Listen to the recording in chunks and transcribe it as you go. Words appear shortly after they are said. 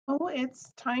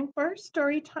It's time for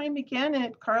story time again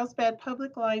at Carlsbad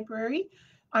Public Library.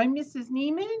 I'm Mrs.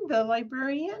 Neiman, the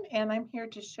librarian, and I'm here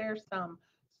to share some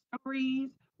stories.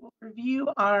 We'll review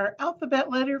our alphabet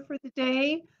letter for the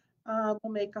day.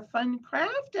 We'll make a fun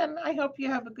craft, and I hope you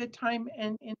have a good time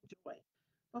and enjoy.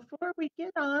 Before we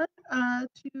get on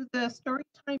to the story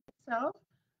time itself,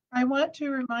 I want to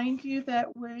remind you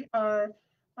that we are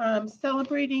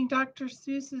celebrating Dr.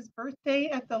 Seuss's birthday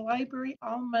at the library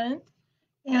all month.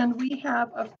 And we have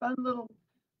a fun little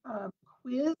um,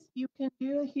 quiz you can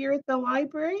do here at the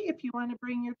library if you want to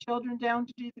bring your children down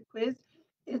to do the quiz.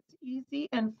 It's easy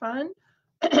and fun.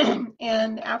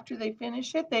 And after they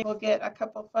finish it, they will get a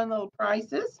couple fun little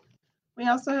prizes. We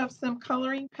also have some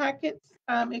coloring packets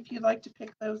if you'd like to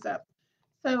pick those up.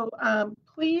 So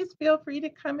please feel free to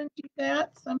come and do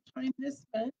that sometime this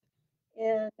month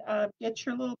and get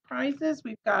your little prizes.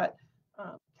 We've got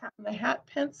Cat in the Hat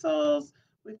pencils.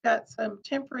 We've got some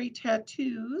temporary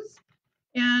tattoos,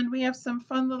 and we have some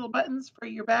fun little buttons for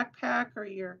your backpack or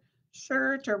your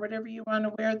shirt or whatever you want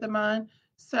to wear them on.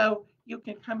 So you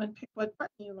can come and pick what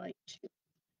button you like to.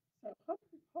 So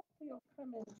hopefully you'll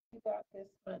come and do that this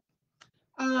month.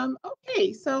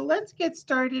 Okay, so let's get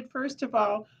started. First of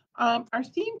all, our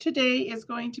theme today is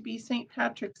going to be St.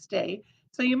 Patrick's Day.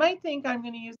 So you might think I'm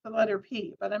going to use the letter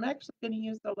P, but I'm actually going to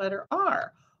use the letter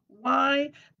R.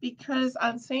 Why? Because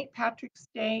on St. Patrick's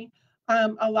Day,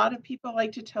 a lot of people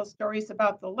like to tell stories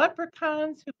about the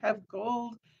leprechauns who have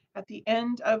gold at the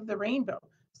end of the rainbow.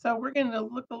 So we're going to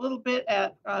look a little bit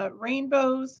at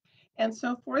rainbows and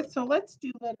so forth. So let's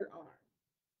do letter R.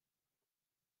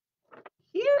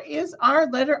 Here is our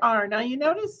letter R. Now you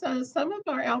notice some of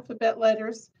our alphabet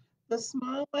letters, the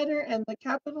small letter and the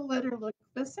capital letter look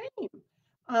the same.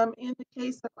 In the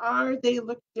case of R, they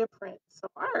look different. So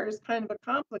R is kind of a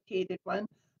complicated one.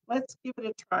 Let's give it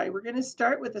a try. We're going to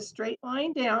start with a straight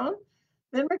line down.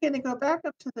 Then we're going to go back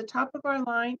up to the top of our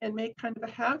line and make kind of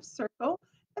a half circle.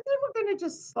 And then we're going to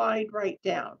just slide right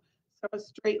down. So a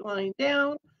straight line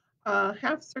down,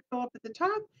 half circle up at the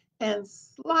top, and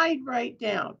slide right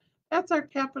down. That's our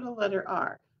capital letter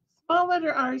R. Small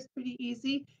letter R is pretty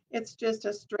easy. It's just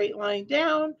a straight line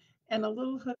down and a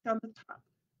little hook on the top.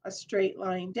 A straight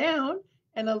line down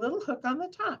and a little hook on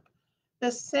the top.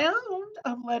 The sound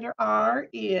of letter R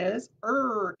is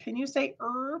er. Can you say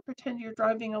er? Pretend you're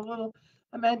driving a little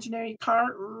imaginary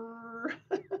car. Er.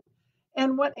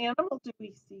 And what animal do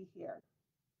we see here?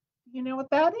 You know what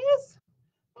that is?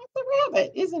 That's a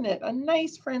rabbit, isn't it? A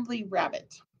nice, friendly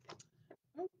rabbit.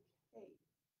 Okay.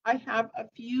 I have a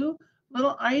few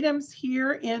little items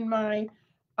here in my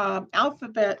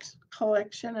alphabet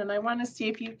collection, and I want to see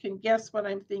if you can guess what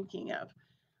I'm thinking of.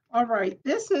 All right,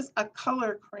 this is a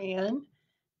color crayon,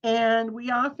 and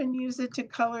we often use it to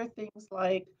color things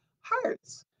like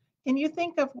hearts. Can you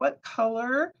think of what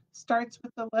color starts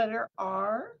with the letter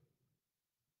R?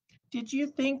 Did you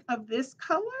think of this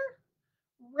color?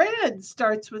 Red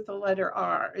starts with the letter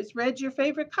R. Is red your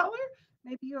favorite color?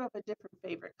 Maybe you have a different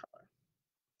favorite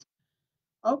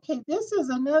color. Okay, this is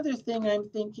another thing I'm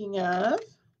thinking of.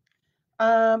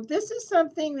 This is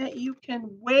something that you can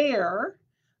wear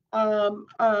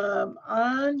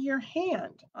on your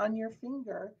hand, on your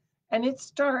finger, and it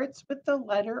starts with the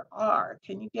letter R.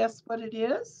 Can you guess what it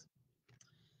is?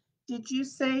 Did you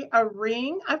say a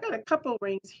ring? I've got a couple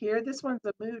rings here. This one's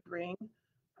a mood ring.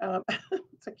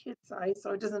 It's a kid size,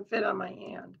 so it doesn't fit on my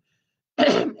hand.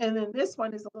 And then this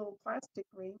one is a little plastic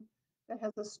ring that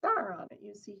has a star on it.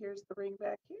 You see, here's the ring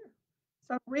back here.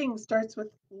 So ring starts with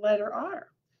letter R.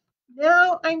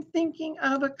 Now I'm thinking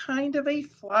of a kind of a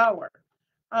flower.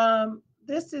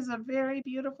 This is a very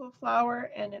beautiful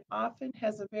flower and it often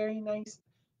has a very nice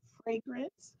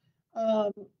fragrance.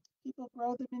 Um, People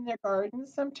grow them in their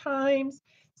gardens sometimes.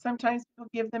 Sometimes people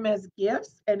give them as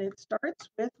gifts and it starts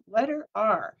with letter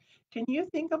R. Can you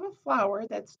think of a flower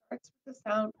that starts with the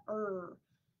sound R?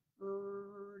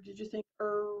 Did you think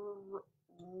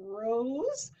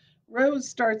rose? Rose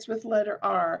starts with letter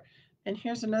R. And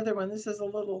here's another one. This is a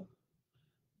little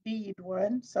bead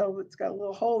one. So it's got a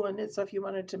little hole in it. So if you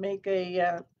wanted to make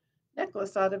a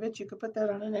necklace out of it, you could put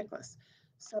that on a necklace.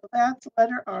 So that's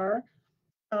letter R.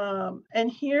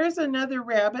 And here's another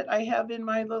rabbit I have in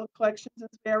my little collection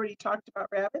since we already talked about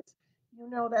rabbits. You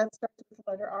know that starts with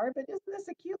the letter R, but isn't this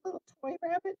a cute little toy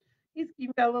rabbit? He's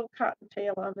even got a little cotton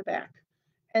tail on the back.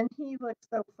 And he looks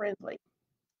so friendly.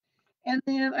 And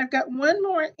then I've got one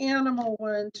more animal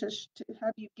one to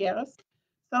have you guess.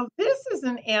 So this is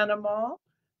an animal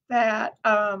that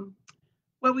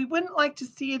well, we wouldn't like to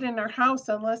see it in our house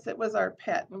unless it was our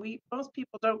pet. And we most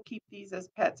people don't keep these as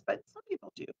pets, but some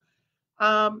people do.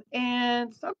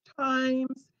 And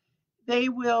sometimes They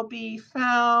will be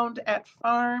found at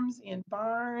farms, in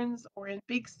barns, or in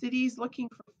big cities looking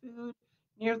for food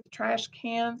near the trash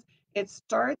cans. It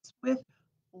starts with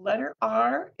letter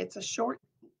R. It's a short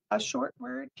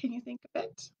word. Can you think of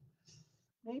it?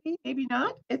 Maybe, maybe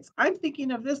not. I'm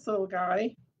thinking of this little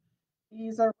guy.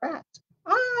 He's a rat.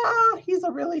 He's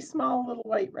a really small little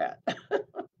white rat.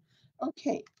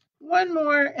 Okay, one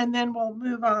more and then we'll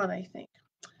move on, I think.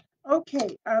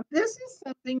 Okay, this is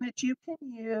something that you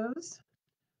can use.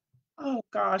 Oh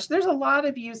gosh, there's a lot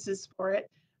of uses for it.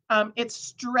 It's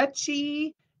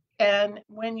stretchy, and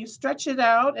when you stretch it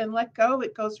out and let go,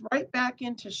 it goes right back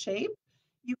into shape.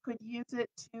 You could use it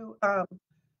to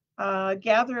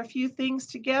gather a few things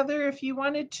together if you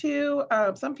wanted to.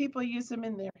 Some people use them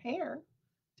in their hair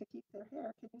to keep their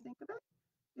hair. Can you think of it?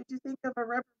 Did you think of a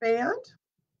rubber band?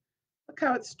 Look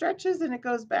how it stretches and it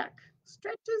goes back.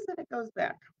 Stretches and it goes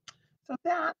back. So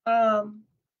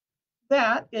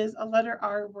that is a letter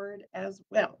R word as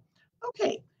well.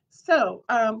 Okay, so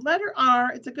letter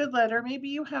R, it's a good letter. Maybe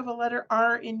you have a letter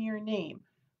R in your name.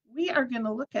 We are going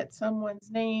to look at someone's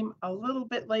name a little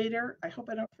bit later. I hope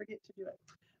I don't forget to do it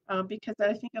because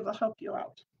I think it'll help you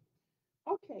out.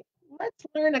 Okay, let's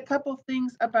learn a couple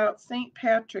things about St.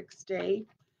 Patrick's Day.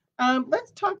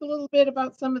 Let's talk a little bit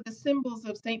about some of the symbols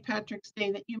of St. Patrick's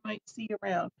Day that you might see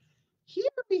around. Here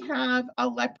we have a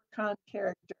leprechaun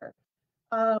character.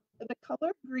 The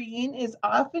color green is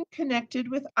often connected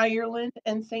with Ireland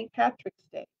and St. Patrick's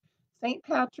Day. St.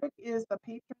 Patrick is the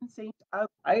patron saint of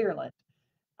Ireland.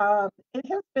 It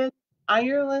has been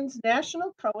Ireland's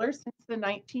national color since the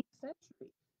 19th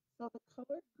century. So the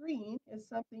color green is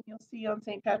something you'll see on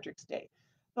St. Patrick's Day.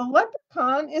 The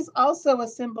leprechaun is also a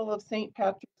symbol of St.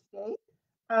 Patrick's Day.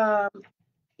 Um,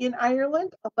 in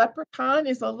Ireland, a leprechaun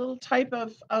is a little type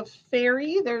of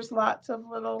fairy. There's lots of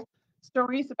little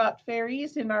stories about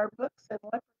fairies in our books, and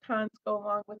leprechauns go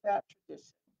along with that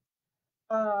tradition.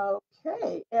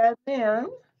 Okay, and then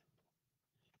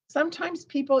sometimes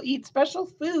people eat special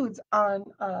foods on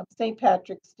St.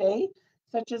 Patrick's Day,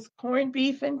 such as corned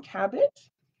beef and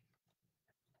cabbage.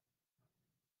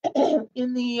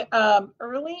 In the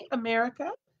early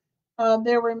America,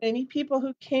 there were many people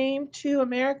who came to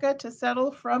America to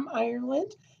settle from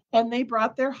Ireland, and they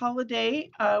brought their holiday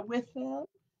with them.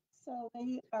 So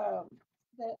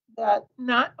that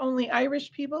not only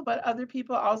Irish people, but other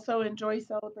people also enjoy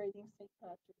celebrating St.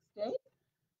 Patrick's Day.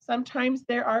 Sometimes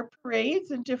there are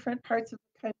parades in different parts of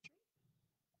the country.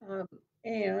 Um,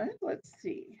 and let's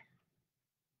see,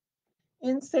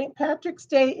 in St. Patrick's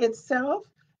Day itself,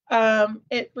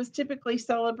 it was typically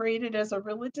celebrated as a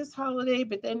religious holiday,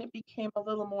 but then it became a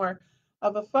little more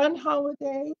of a fun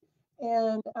holiday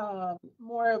and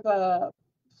more of a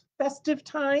festive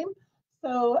time.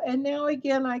 So, and now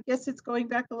again, I guess it's going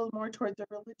back a little more towards a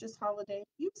religious holiday.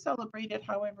 You celebrate it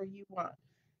however you want.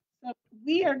 So,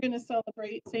 we are going to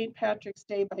celebrate St. Patrick's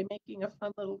Day by making a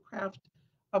fun little craft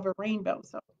of a rainbow.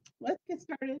 So, let's get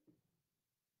started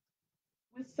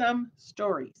with some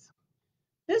stories.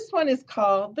 This one is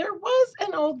called There Was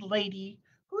an Old Lady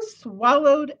Who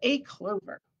Swallowed a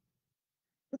Clover.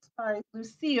 It's by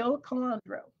Lucille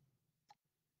Calandro.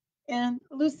 And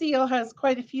Lucille has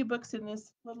quite a few books in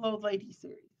this little old lady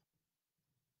series.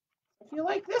 If you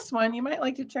like this one, you might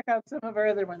like to check out some of her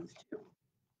other ones too.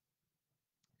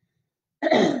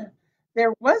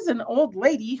 There was an old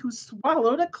lady who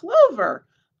swallowed a clover.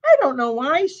 I don't know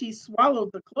why she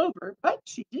swallowed the clover, but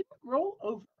she didn't roll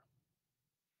over.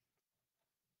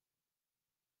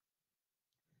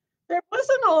 There was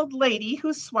an old lady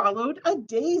who swallowed a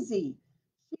daisy.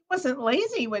 She wasn't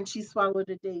lazy when she swallowed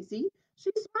a daisy.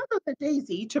 She swallowed the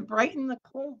daisy to brighten the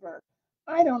clover.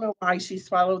 I don't know why she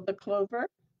swallowed the clover,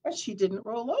 but she didn't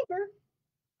roll over.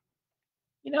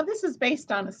 You know, this is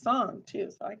based on a song too,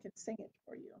 so I could sing it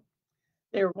for you.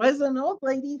 There was an old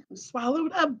lady who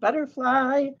swallowed a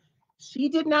butterfly. She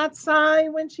did not sigh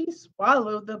when she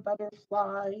swallowed the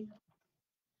butterfly.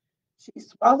 She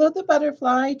swallowed the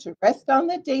butterfly to rest on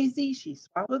the daisy. She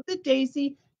swallowed the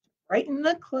daisy to brighten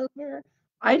the clover.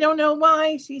 I don't know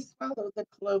why she swallowed the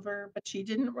clover, but she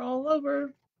didn't roll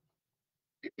over.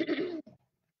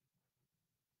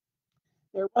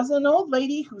 There was an old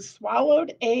lady who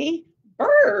swallowed a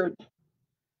bird.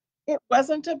 It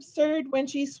wasn't absurd when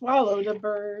she swallowed a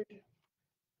bird.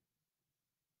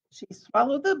 She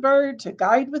swallowed the bird to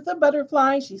guide with the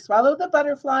butterfly. She swallowed the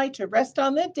butterfly to rest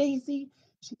on the daisy.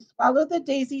 She swallowed the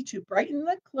daisy to brighten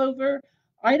the clover.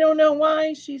 I don't know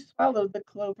why she swallowed the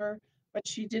clover, but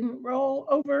she didn't roll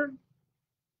over.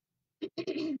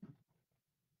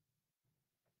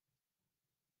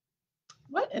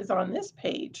 What is on this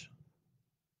page?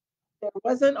 There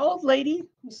was an old lady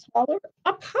who swallowed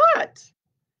a pot.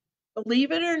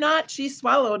 Believe it or not, she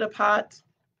swallowed a pot.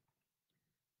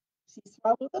 She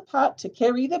swallowed the pot to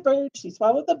carry the bird. She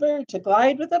swallowed the bird to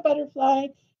glide with the butterfly.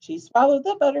 She swallowed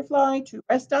the butterfly to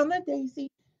rest on the daisy.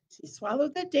 She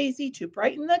swallowed the daisy to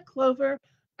brighten the clover.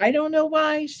 I don't know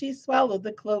why she swallowed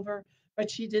the clover, but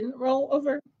she didn't roll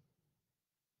over.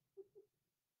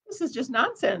 This is just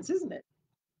nonsense, isn't it?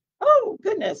 Oh,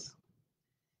 goodness.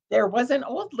 There was an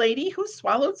old lady who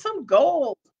swallowed some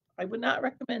gold. I would not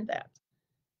recommend that.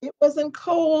 It wasn't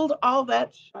cold, all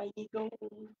that shiny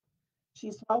gold.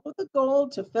 She swallowed the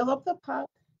gold to fill up the pot.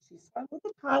 She swallowed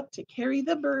the pot to carry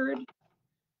the bird.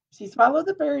 She swallowed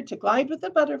the bird to glide with the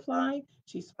butterfly.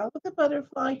 She swallowed the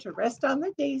butterfly to rest on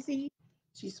the daisy.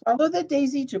 She swallowed the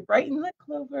daisy to brighten the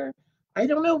clover. I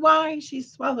don't know why she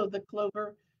swallowed the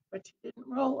clover, but she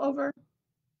didn't roll over.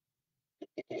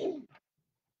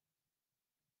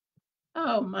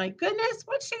 Oh my goodness,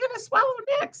 what's she going to swallow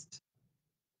next?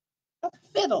 A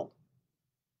fiddle.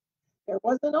 There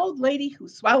was an old lady who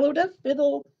swallowed a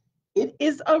fiddle. It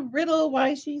is a riddle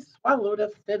why she swallowed a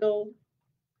fiddle.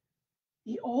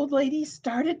 The old lady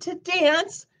started to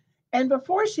dance, and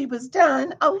before she was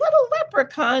done, a little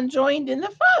leprechaun joined in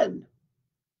the fun.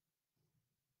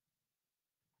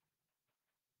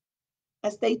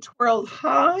 As they twirled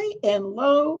high and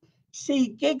low, she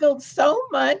giggled so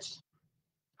much.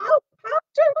 Out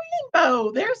popped a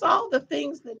rainbow. There's all the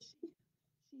things that she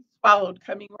swallowed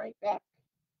coming right back.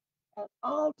 And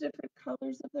all different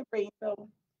colors of the rainbow.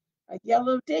 A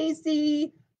yellow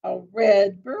daisy, a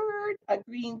red bird, a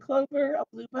green clover, a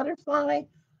blue butterfly,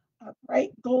 a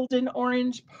bright golden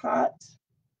orange pot,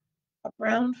 a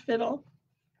brown fiddle.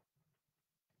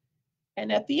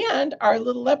 And at the end, our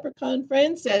little leprechaun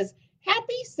friend says,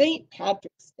 Happy St.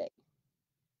 Patrick's Day.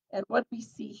 And what do we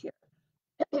see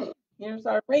here? Here's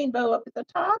our rainbow up at the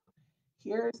top.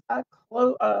 Here's a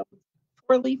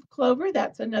four-leaf clover.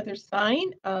 That's another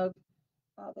sign of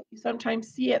that you sometimes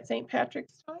see at St.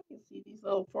 Patrick's time. You see these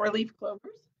little four-leaf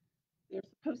clovers. They're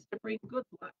supposed to bring good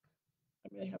luck.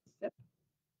 I'm going to have a sip.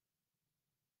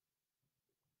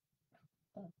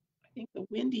 I think the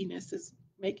windiness is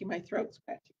making my throat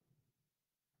scratchy.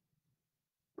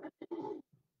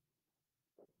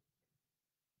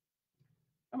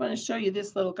 I'm going to show you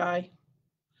this little guy.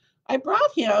 I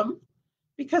brought him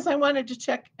because I wanted to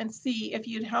check and see if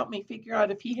you'd help me figure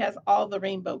out if he has all the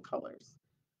rainbow colors.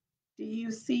 Do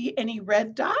you see any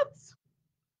red dots?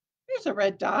 Here's a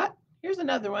red dot. Here's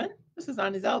another one. This is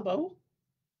on his elbow.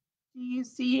 Do you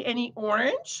see any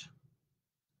orange?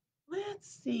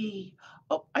 Let's see.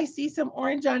 Oh, I see some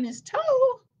orange on his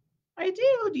toe. I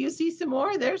do. Do you see some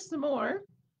more? There's some more.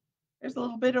 There's a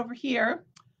little bit over here.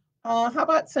 How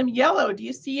about some yellow? Do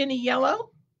you see any yellow?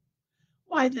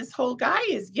 Why, this whole guy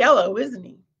is yellow, isn't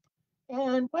he?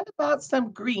 And what about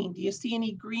some green? Do you see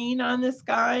any green on this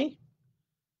guy?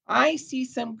 I see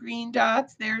some green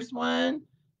dots. There's one.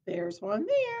 There's one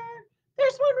there.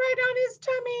 There's one right on his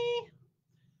tummy.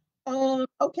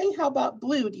 Okay, how about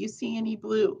blue? Do you see any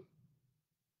blue?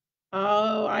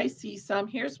 Oh, I see some.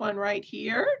 Here's one right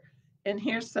here, and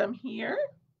here's some here,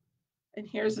 and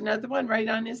here's another one right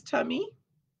on his tummy.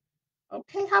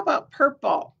 Okay, how about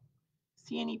purple?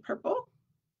 See any purple?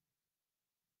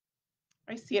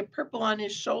 I see a purple on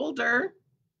his shoulder,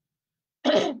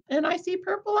 and I see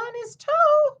purple on his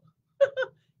toe.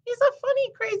 He's a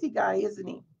funny, crazy guy, isn't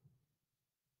he?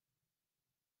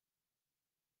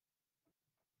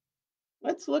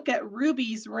 Let's look at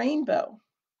Ruby's rainbow.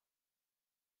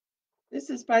 This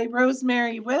is by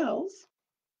Rosemary Wells.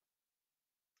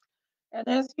 And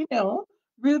as you know,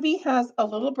 Ruby has a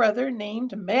little brother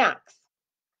named Max.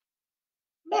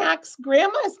 Max,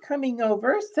 Grandma's coming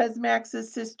over, says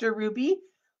Max's sister Ruby.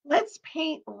 Let's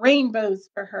paint rainbows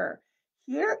for her.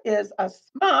 Here is a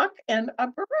smock and a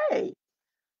beret.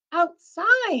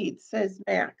 Outside, says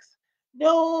Max.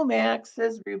 No, Max,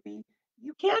 says Ruby.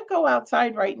 You can't go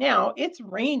outside right now. It's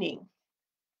raining.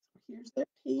 Here's their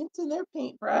paint and their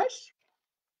paintbrush.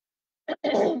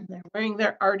 They're wearing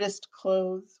their artist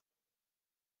clothes.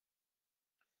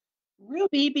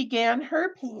 Ruby began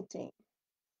her painting.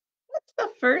 What's the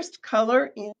first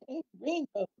color in a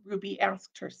rainbow? Ruby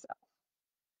asked herself.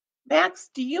 Max,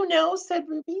 do you know? Said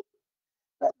Ruby.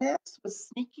 But Max was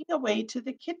sneaking away to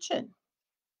the kitchen.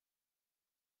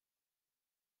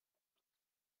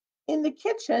 In the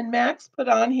kitchen, Max put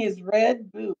on his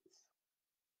red boots.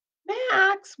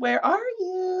 Max, where are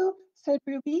you? Said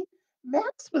Ruby.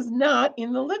 Max was not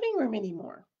in the living room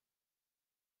anymore.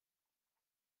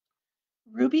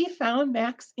 Ruby found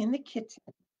Max in the kitchen.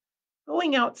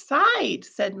 Going outside,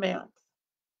 said Max.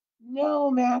 No,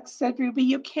 Max, said Ruby,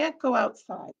 you can't go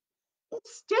outside.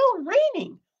 It's still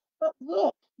raining. But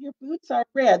look, your boots are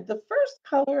red, the first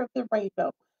color of the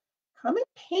rainbow. Come and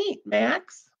paint,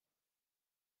 Max.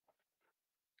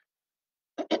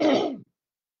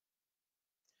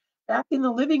 Back in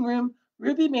the living room,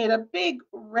 Ruby made a big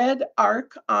red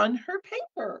arc on her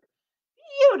paper.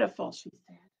 Beautiful, she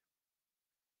said.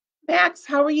 Max,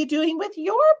 how are you doing with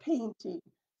your painting?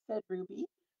 Said Ruby.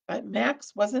 But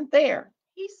Max wasn't there.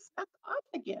 He snuck off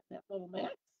again, that little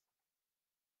Max.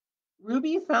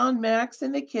 Ruby found Max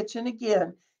in the kitchen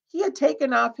again. He had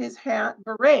taken off his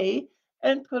beret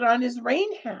and put on his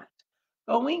rain hat.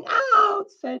 Going out,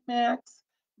 said Max.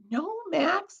 No,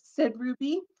 Max, said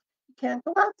Ruby. You can't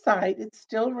go outside. It's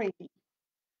still raining.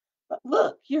 But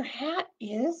look, your hat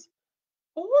is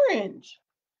orange.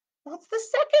 That's the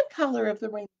second color of the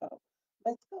rainbow.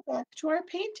 Let's go back to our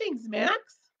paintings,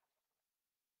 Max.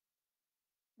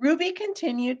 Ruby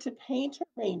continued to paint her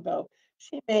rainbow.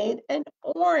 She made an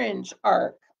orange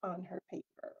arc on her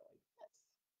paper,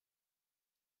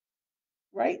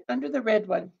 right under the red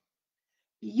one.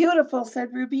 Beautiful,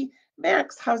 said Ruby.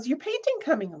 Max, how's your painting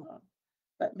coming along?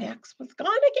 But Max was gone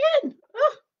again.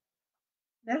 Oh,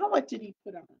 now what did he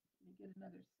put on? Let me get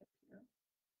another sip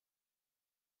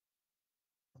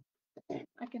here.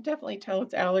 I can definitely tell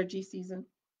it's allergy season.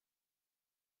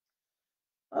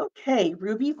 Okay,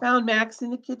 Ruby found Max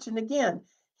in the kitchen again.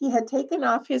 He had taken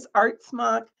off his art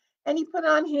smock and he put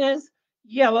on his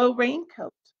yellow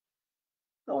raincoat.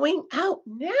 Going out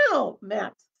now,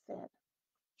 Max said.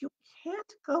 You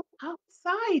can't go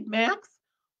outside, Max.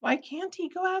 Why can't he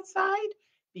go outside?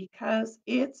 Because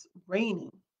it's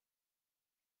raining.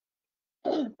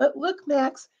 But look,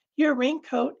 Max, your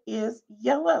raincoat is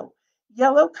yellow.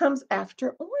 Yellow comes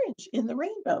after orange in the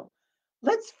rainbow.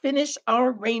 Let's finish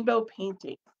our rainbow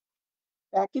painting.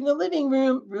 Back in the living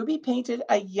room, Ruby painted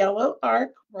a yellow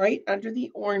arc right under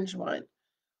the orange one.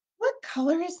 What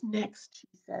color is next? She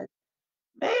said.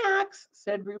 Max,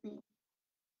 said Ruby.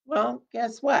 Well,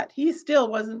 guess what? He still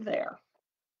wasn't there.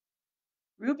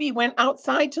 Ruby went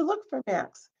outside to look for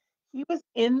Max. He was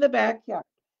in the backyard.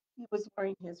 He was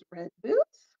wearing his red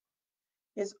boots,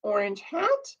 his orange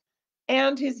hat,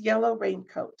 and his yellow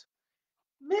raincoat.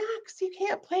 Max, you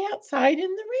can't play outside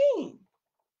in the rain.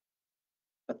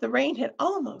 But the rain had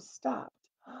almost stopped.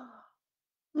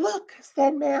 Look,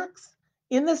 said Max.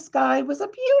 In the sky was a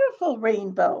beautiful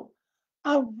rainbow.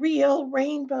 A real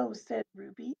rainbow, said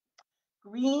Ruby.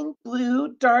 Green,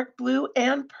 blue, dark blue,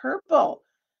 and purple.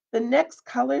 The next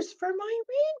colors for my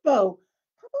rainbow.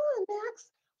 Come on, Max.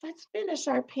 Let's finish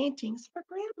our paintings for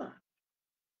Grandma.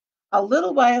 A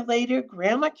little while later,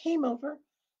 Grandma came over.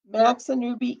 Max and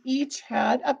Ruby each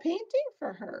had a painting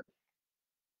for her.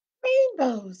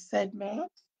 Rainbows, said Max.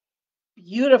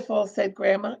 Beautiful, said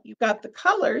Grandma. You got the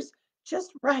colors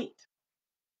just right.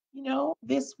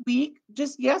 This week,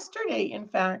 just yesterday, in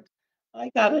fact,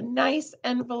 I got a nice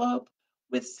envelope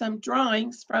with some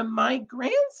drawings from my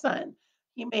grandson.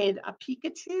 He made a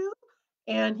Pikachu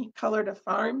and he colored a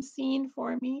farm scene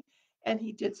for me and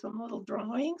he did some little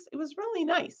drawings. It was really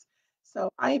nice.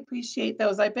 So I appreciate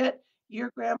those. I bet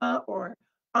your grandma or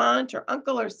aunt or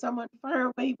uncle or someone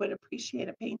far away would appreciate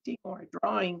a painting or a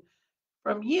drawing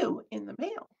from you in the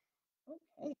mail.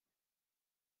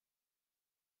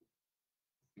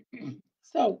 Okay.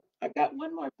 So I've got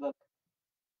one more book,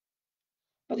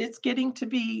 but it's getting to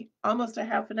be almost a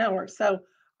half an hour. So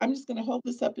I'm just going to hold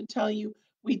this up and tell you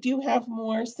we do have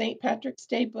more St. Patrick's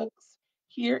Day books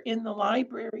here in the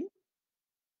library.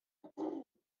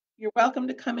 You're welcome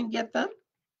to come and get them.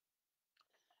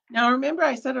 Now, remember,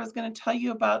 I said I was going to tell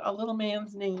you about a little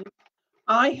man's name.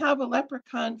 I have a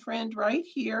leprechaun friend right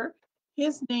here.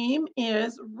 His name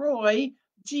is Roy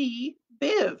G.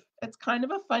 Biv. It's kind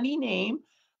of a funny name,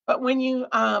 but when you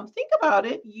think about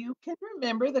it, you can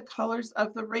remember the colors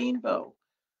of the rainbow.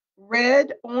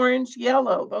 Red, orange,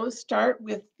 yellow. Those start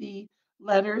with the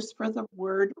letters for the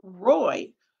word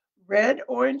Roy. Red,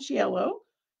 orange, yellow.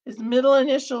 His middle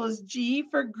initial is G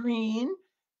for green,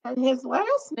 and his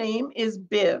last name is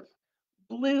Biv.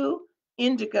 Blue,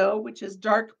 indigo, which is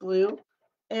dark blue,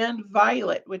 and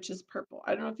violet, which is purple.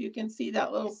 I don't know if you can see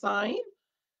that little sign,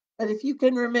 but if you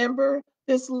can remember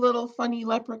this little funny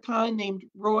leprechaun named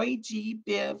Roy G.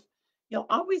 Biv, you'll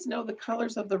always know the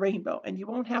colors of the rainbow and you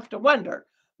won't have to wonder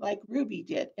like Ruby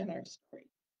did in our story.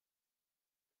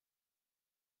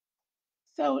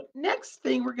 So next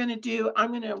thing we're going to do, I'm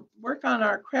going to work on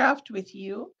our craft with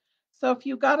you. So if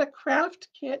you got a craft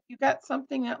kit, you got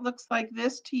something that looks like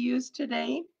this to use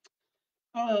today.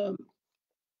 Um,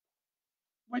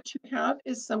 what you have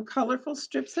is some colorful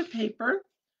strips of paper.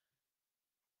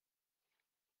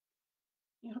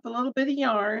 You have a little bit of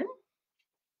yarn,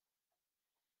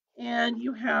 and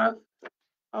you have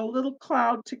a little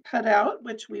cloud to cut out,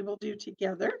 which we will do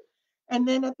together. And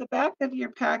then at the back of your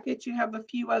package, you have a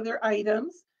few other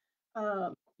items.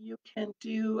 You can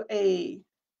do a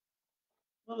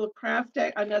little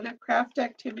another craft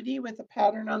activity with a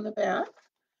pattern on the back.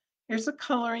 Here's a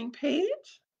coloring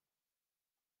page.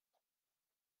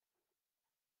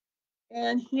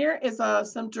 And here is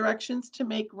some directions to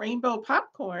make rainbow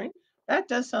popcorn. That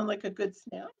does sound like a good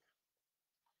snack.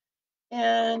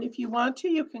 And if you want to,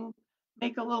 you can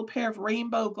make a little pair of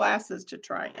rainbow glasses to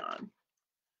try on.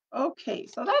 Okay,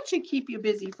 so that should keep you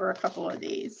busy for a couple of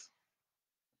days.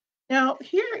 Now,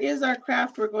 here is our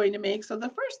craft we're going to make. So the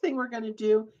first thing we're going to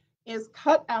do is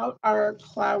cut out our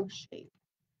cloud shape.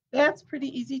 That's pretty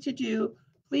easy to do.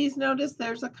 Please notice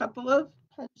there's a couple of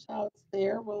punch outs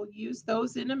there. We'll use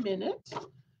those in a minute.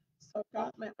 So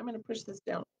I'm going to push this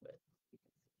down a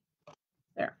bit.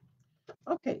 There.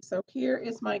 Okay, so here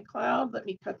is my cloud. Let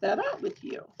me cut that out with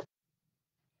you.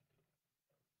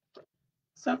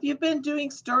 So if you've been doing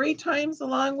story times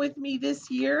along with me this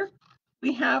year,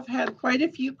 we have had quite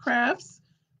a few crafts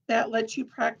that let you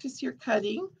practice your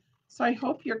cutting. So I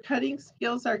hope your cutting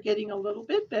skills are getting a little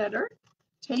bit better.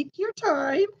 Take your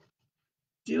time,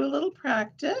 do a little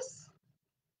practice.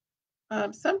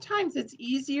 Sometimes it's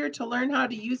easier to learn how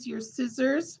to use your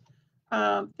scissors.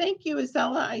 Thank you,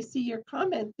 Isella. I see your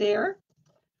comment there.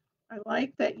 I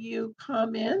like that you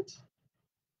comment.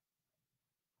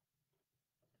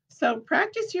 So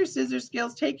practice your scissor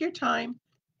skills, take your time.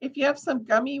 If you have some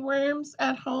gummy worms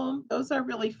at home, those are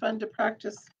really fun to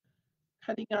practice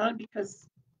cutting on because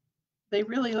they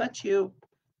really let you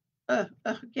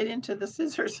get into the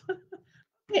scissors.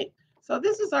 Okay, so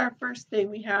this is our first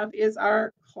thing we have is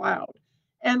our cloud.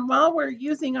 And while we're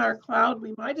using our cloud,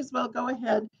 we might as well go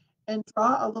ahead and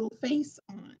draw a little face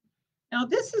on. Now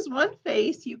this is one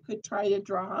face you could try to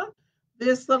draw.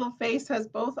 This little face has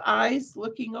both eyes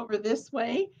looking over this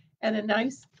way and a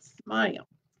nice smile.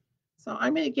 So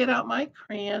I'm going to get out my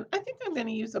crayon. I think I'm going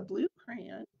to use a blue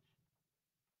crayon.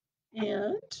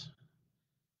 And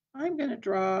I'm going to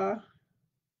draw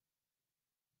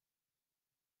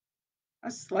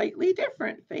a slightly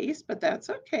different face, but that's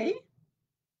okay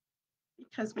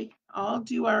because we all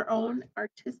do our own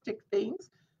artistic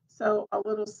things. So a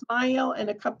little smile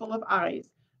and a couple of eyes.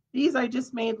 These I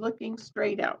just made looking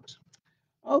straight out.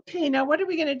 Okay, now what are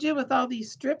we going to do with all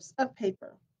these strips of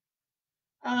paper?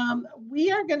 We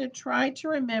are going to try to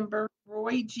remember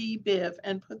Roy G. Biv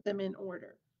and put them in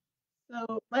order.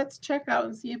 So let's check out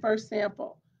and see if our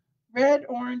sample. Red,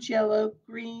 orange, yellow,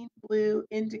 green, blue,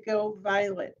 indigo,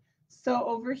 violet. So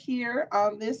over here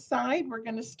on this side, we're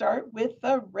going to start with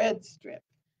the red strip.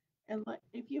 And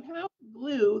if you have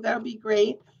glue, that would be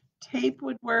great. Tape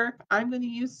would work. I'm going to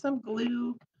use some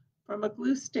glue from a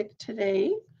glue stick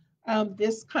today.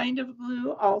 This kind of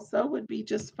glue also would be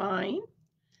just fine.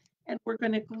 And we're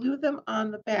going to glue them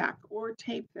on the back or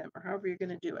tape them or however you're going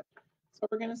to do it. So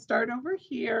we're going to start over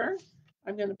here.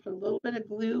 I'm going to put a little bit of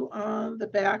glue on the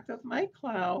back of my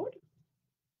cloud.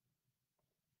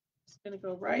 It's going to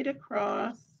go right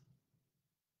across.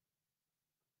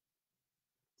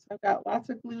 So I've got lots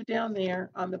of glue down there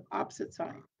on the opposite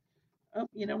side. Oh,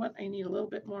 you know what? I need a little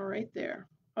bit more right there.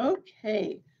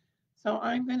 Okay. So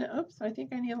I'm going to, oops, I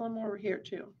think I need a little more over here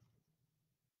too.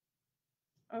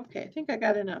 Okay, I think I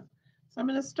got enough. So I'm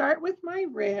going to start with my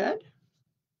red.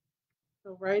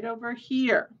 Go right over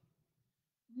here.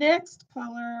 Next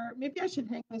color, maybe I should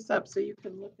hang this up so you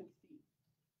can look and see.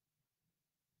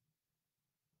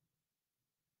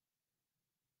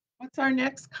 What's our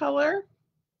next color?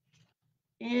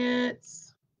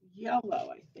 It's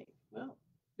yellow, I think. Well,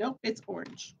 nope, it's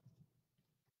orange.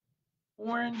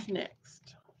 Orange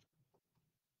next.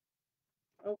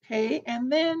 Okay, and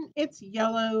then it's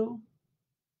yellow.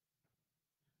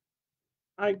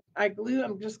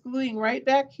 I'm just gluing right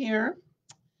back here.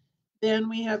 Then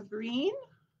we have green.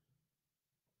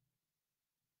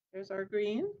 There's our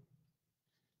green.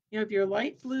 You have your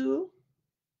light blue.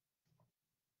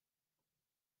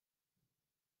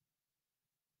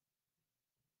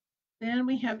 Then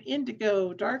we have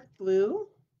indigo, dark blue.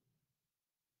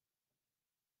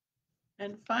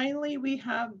 And finally, we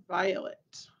have violet.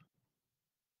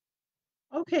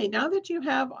 Okay, now that you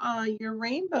have your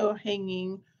rainbow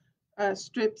hanging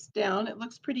strips down, it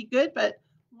looks pretty good, but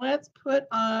let's put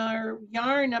our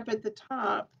yarn up at the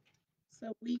top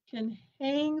so we can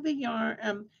hang the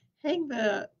yarn, hang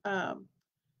the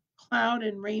cloud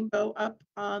and rainbow up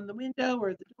on the window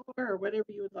or the door or whatever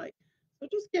you would like. So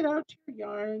just get out your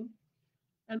yarn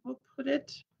and we'll put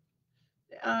it,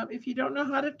 if you don't know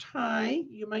how to tie,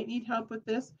 you might need help with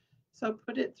this. So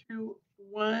put it through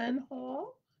one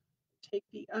hole, take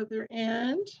the other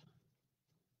end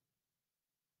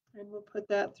and we'll put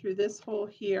that through this hole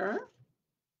here.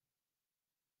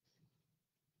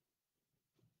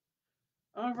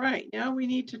 All right, now we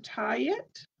need to tie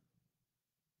it.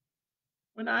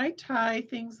 When I tie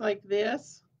things like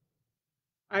this,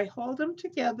 I hold them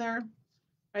together,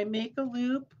 I make a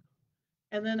loop,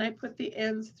 and then I put the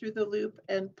ends through the loop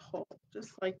and pull,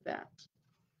 just like that.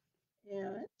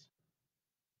 And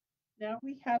now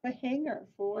we have a hanger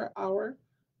for our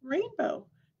rainbow,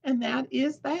 and that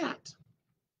is that.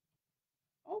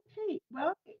 Okay,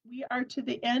 well, we are to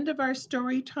the end of our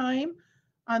story time.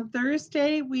 On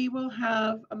Thursday, we will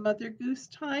have a Mother Goose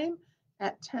time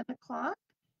at 10 o'clock,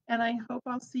 and I hope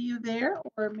I'll see you there,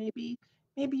 or maybe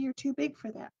you're too big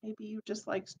for that. Maybe you just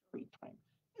like story time.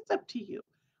 It's up to you.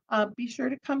 Be sure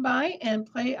to come by and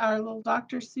play our little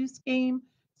Dr. Seuss game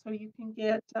so you can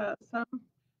get some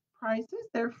prizes.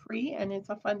 They're free, and it's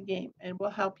a fun game, and we'll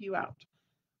help you out.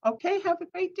 Okay, have a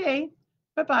great day.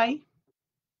 Bye-bye.